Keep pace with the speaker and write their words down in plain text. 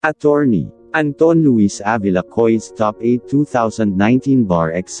Attorney Anton Luis Avila COIS Top 8 2019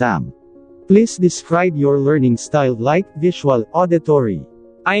 Bar Exam. Please describe your learning style like visual, auditory.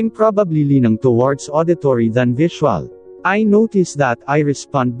 I'm probably leaning towards auditory than visual. I notice that I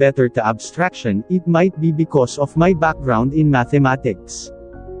respond better to abstraction. It might be because of my background in mathematics.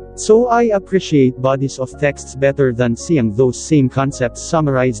 So I appreciate bodies of texts better than seeing those same concepts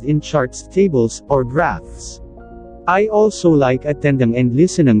summarized in charts, tables, or graphs. I also like attending and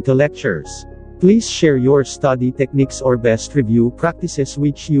listening to lectures. Please share your study techniques or best review practices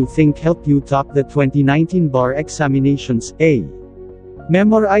which you think helped you top the 2019 bar examinations. A.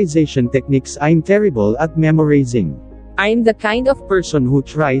 Memorization techniques. I'm terrible at memorizing. I'm the kind of person who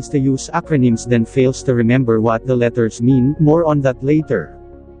tries to use acronyms then fails to remember what the letters mean. More on that later.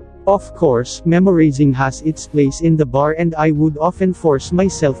 Of course, memorizing has its place in the bar and I would often force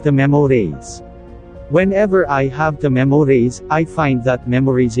myself to memorize. Whenever I have to memorize, I find that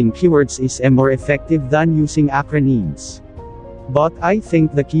memorizing keywords is more effective than using acronyms. But I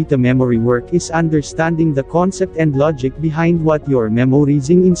think the key to memory work is understanding the concept and logic behind what you're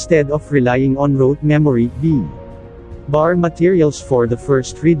memorizing instead of relying on rote memory. B. Bar materials. For the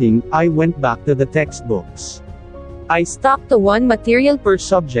first reading, I went back to the textbooks. I stuck to one material per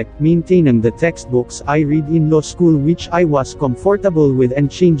subject, maintaining the textbooks I read in law school which I was comfortable with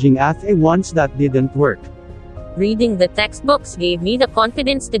and changing at a ones that didn't work. Reading the textbooks gave me the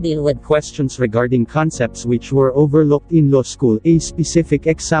confidence to deal with questions regarding concepts which were overlooked in law school. A specific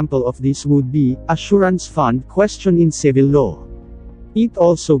example of this would be assurance fund question in civil law. It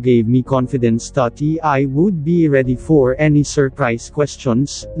also gave me confidence that I would be ready for any surprise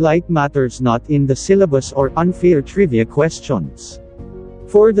questions, like matters not in the syllabus or unfair trivia questions.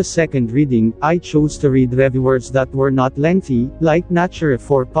 For the second reading, I chose to read reviewers that were not lengthy, like Nature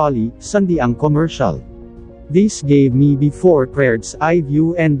for Poly, Sandiang Commercial. This gave me before prayers eye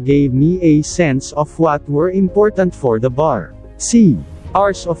view and gave me a sense of what were important for the bar. C.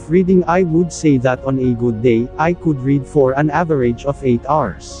 Hours of reading. I would say that on a good day, I could read for an average of 8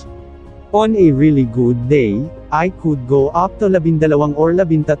 hours. On a really good day, I could go up to 12 or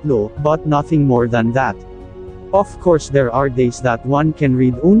 13, but nothing more than that. Of course there are days that one can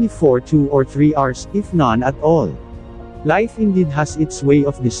read only for 2 or 3 hours, if none at all. Life indeed has its way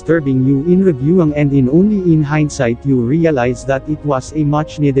of disturbing you in reviewing and only in hindsight you realize that it was a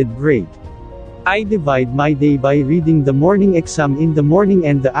much needed break. I divide my day by reading the morning exam in the morning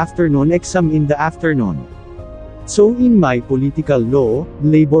and the afternoon exam in the afternoon. So in my political law,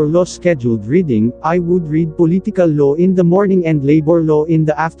 labor law scheduled reading, I would read political law in the morning and labor law in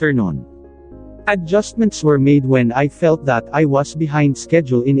the afternoon. Adjustments were made when I felt that I was behind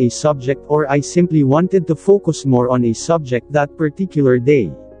schedule in a subject or I simply wanted to focus more on a subject that particular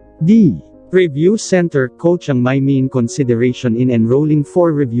day. D. Review center coaching. My main consideration in enrolling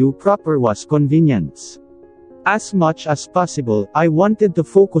for review proper was convenience. As much as possible, I wanted to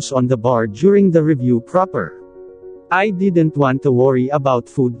focus on the bar during the review proper. I didn't want to worry about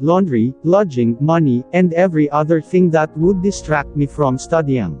food, laundry, lodging, money, and every other thing that would distract me from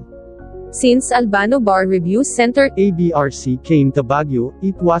studying. Since Albano Bar Review Center ABRC came to Baguio,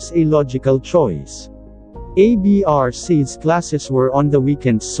 it was a logical choice. ABRC's classes were on the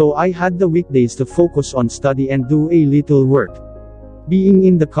weekends so I had the weekdays to focus on study and do a little work. Being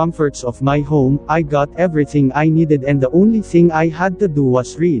in the comforts of my home, I got everything I needed and the only thing I had to do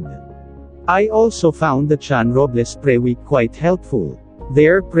was read. I also found the Chan Robles Pre-Week quite helpful.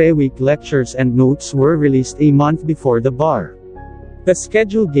 Their pre-week lectures and notes were released a month before the bar. The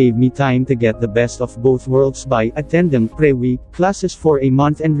schedule gave me time to get the best of both worlds by attending pre-week classes for a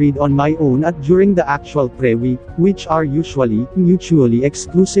month and read on my own during the actual pre-week, which are usually mutually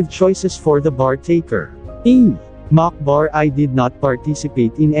exclusive choices for the bar taker. E. Mock bar. I did not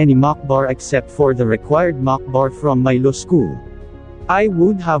participate in any mock bar except for the required mock bar from my law school. I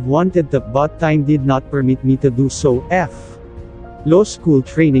would have wanted to, but time did not permit me to do so. F. Law school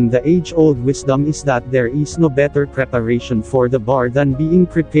training. The age-old wisdom is that there is no better preparation for the bar than being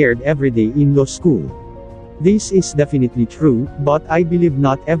prepared every day in law school. This is definitely true, but I believe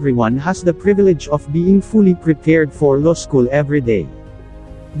not everyone has the privilege of being fully prepared for law school every day.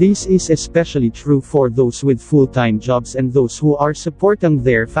 This is especially true for those with full-time jobs and those who are supporting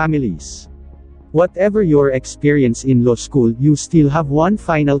their families. Whatever your experience in law school, you still have one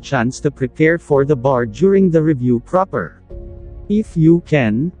final chance to prepare for the bar during the review proper. If you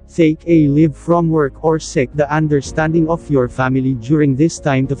can, take a leave from work or seek the understanding of your family during this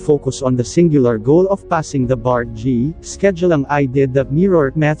time to focus on the singular goal of passing the bar. G. Scheduling. I did the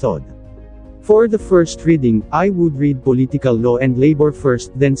mirror method. For the first reading, I would read political law and labor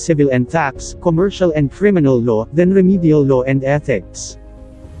first, then civil and tax, commercial and criminal law, then remedial law and ethics.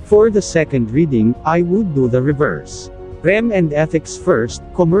 For the second reading, I would do the reverse. Rem and ethics first,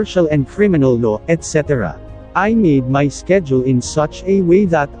 commercial and criminal law, etc. I made my schedule in such a way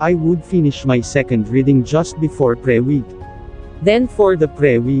that I would finish my second reading just before pre-week. Then for the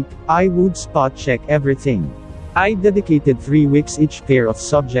pre-week, I would spot check everything. I dedicated 3 weeks each pair of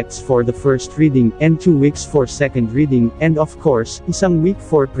subjects for the first reading, and 2 weeks for second reading, and of course, isang week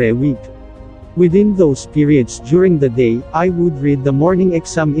for pre-week. Within those periods during the day, I would read the morning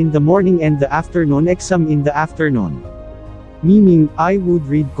exam in the morning and the afternoon exam in the afternoon. Meaning, I would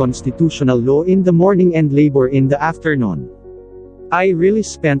read constitutional law in the morning and labor in the afternoon. I really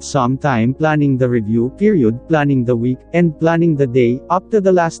spent some time planning the review period, planning the week, and planning the day, up to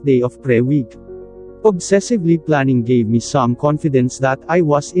the last day of pre-week. Obsessively planning gave me some confidence that I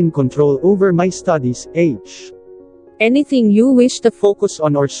was in control over my studies. Anything you wish to focus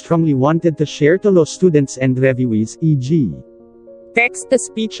on or strongly wanted to share to law students and reviewees, e.g. text the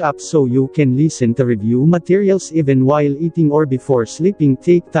speech up so you can listen to review materials even while eating or before sleeping.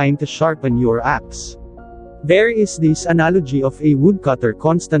 Take time to sharpen your axe. There is this analogy of a woodcutter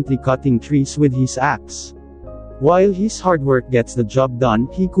constantly cutting trees with his axe. While his hard work gets the job done,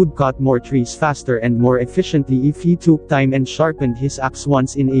 he could cut more trees faster and more efficiently if he took time and sharpened his axe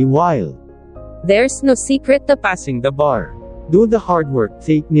once in a while. There's no secret to passing the bar. Do the hard work,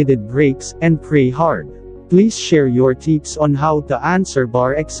 take needed breaks, and pray hard. Please share your tips on how to answer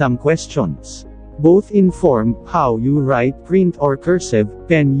bar exam questions. Both in form, how you write, print or cursive,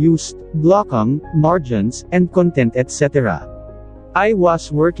 pen used, blockang, margins, and content, etc. I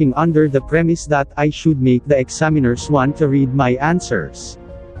was working under the premise that I should make the examiners want to read my answers.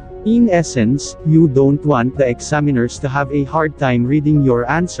 In essence, you don't want the examiners to have a hard time reading your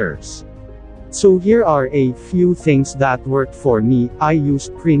answers. So here are a few things that worked for me. I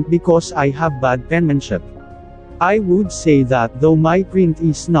used print because I have bad penmanship. I would say that though my print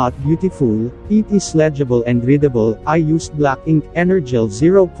is not beautiful, it is legible and readable. I used black ink, Energel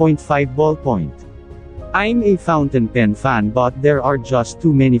 0.5 ballpoint. I'm a fountain pen fan, but there are just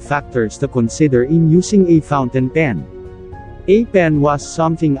too many factors to consider in using a fountain pen. A pen was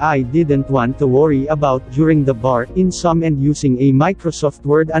something I didn't want to worry about during the bar. In sum, and using a Microsoft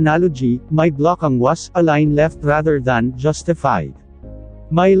Word analogy, my blockang was a line left rather than justified.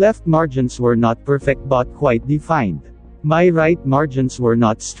 My left margins were not perfect but quite defined. My right margins were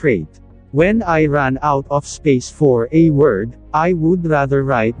not straight. When I ran out of space for a word, I would rather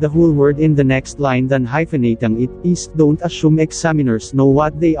write the whole word in the next line than hyphenating it. Don't assume examiners know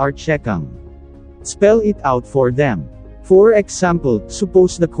what they are checking. Spell it out for them. For example,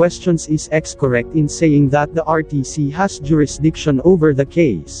 suppose the questions is X correct in saying that the RTC has jurisdiction over the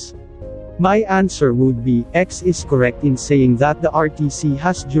case. My answer would be, X is correct in saying that the RTC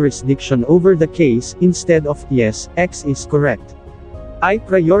has jurisdiction over the case, instead of, yes, X is correct. I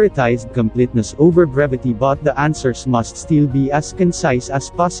prioritized completeness over brevity, but the answers must still be as concise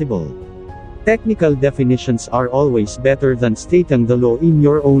as possible. Technical definitions are always better than stating the law in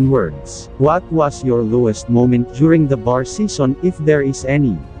your own words. What was your lowest moment during the bar season, if there is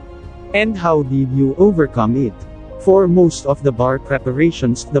any? And how did you overcome it? For most of the bar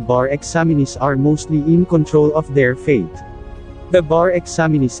preparations, the bar examinees are mostly in control of their fate. The bar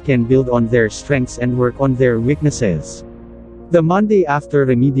examinees can build on their strengths and work on their weaknesses. The Monday after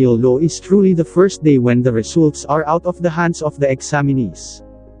remedial law is truly the first day when the results are out of the hands of the examinees.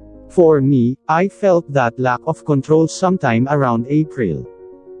 For me, I felt that lack of control sometime around April.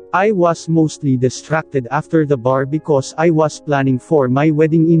 I was mostly distracted after the bar because I was planning for my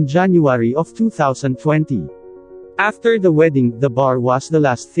wedding in January of 2020. After the wedding, the bar was the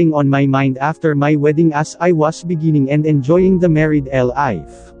last thing on my mind after my wedding, as I was beginning and enjoying the married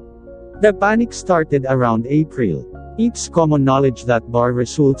life. The panic started around April. It's common knowledge that bar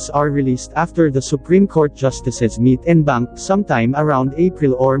results are released after the Supreme Court justices meet en banc sometime around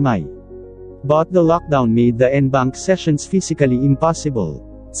April or May. But the lockdown made the en banc sessions physically impossible.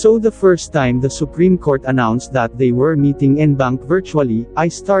 So the first time the Supreme Court announced that they were meeting en banc virtually, I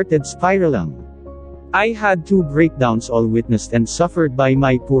started spiraling. I had 2 breakdowns, all witnessed and suffered by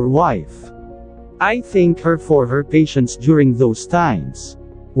my poor wife. I thank her for her patience during those times.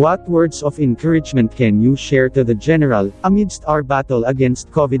 What words of encouragement can you share to the general, amidst our battle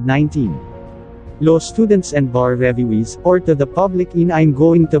against COVID-19? Law students and bar reviewees, or to the public? I'm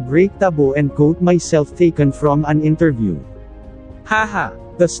going to break taboo and quote myself taken from an interview. Haha,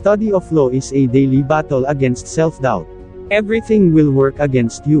 the study of law is a daily battle against self-doubt. Everything will work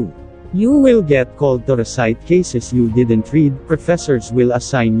against you. You will get called to recite cases you didn't read, professors will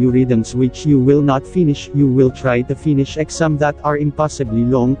assign you readings which you will not finish, you will try to finish exams that are impossibly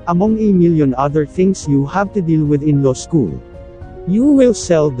long, among a million other things you have to deal with in law school. You will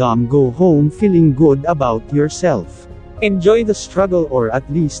seldom go home feeling good about yourself. Enjoy the struggle, or at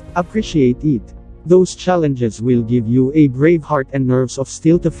least, appreciate it. Those challenges will give you a brave heart and nerves of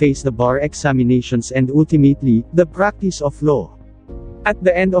steel to face the bar examinations and ultimately, the practice of law. At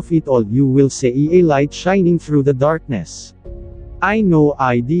the end of it all, you will see a light shining through the darkness. I know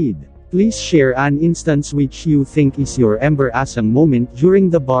I did. Please share an instance which you think is your embarrassing moment during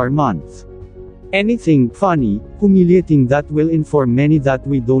the bar month. Anything funny, humiliating that will inform many that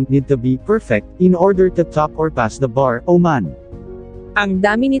we don't need to be perfect in order to top or pass the bar, oh man. Ang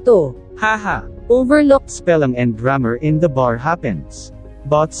dami nito. Haha. Overlooked Spelling and grammar in the bar happens.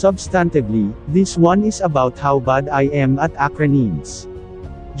 But substantively, this one is about how bad I am at acronyms.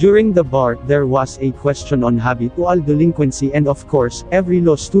 During the bar, there was a question on habitual delinquency, and of course, every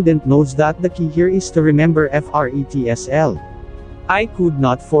law student knows that the key here is to remember FRETSL. I could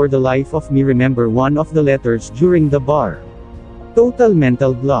not for the life of me remember one of the letters during the bar. Total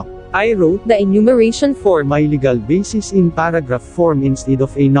mental block. I wrote the enumeration for my legal basis in paragraph form instead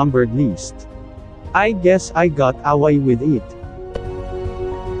of a numbered list. I guess I got away with it.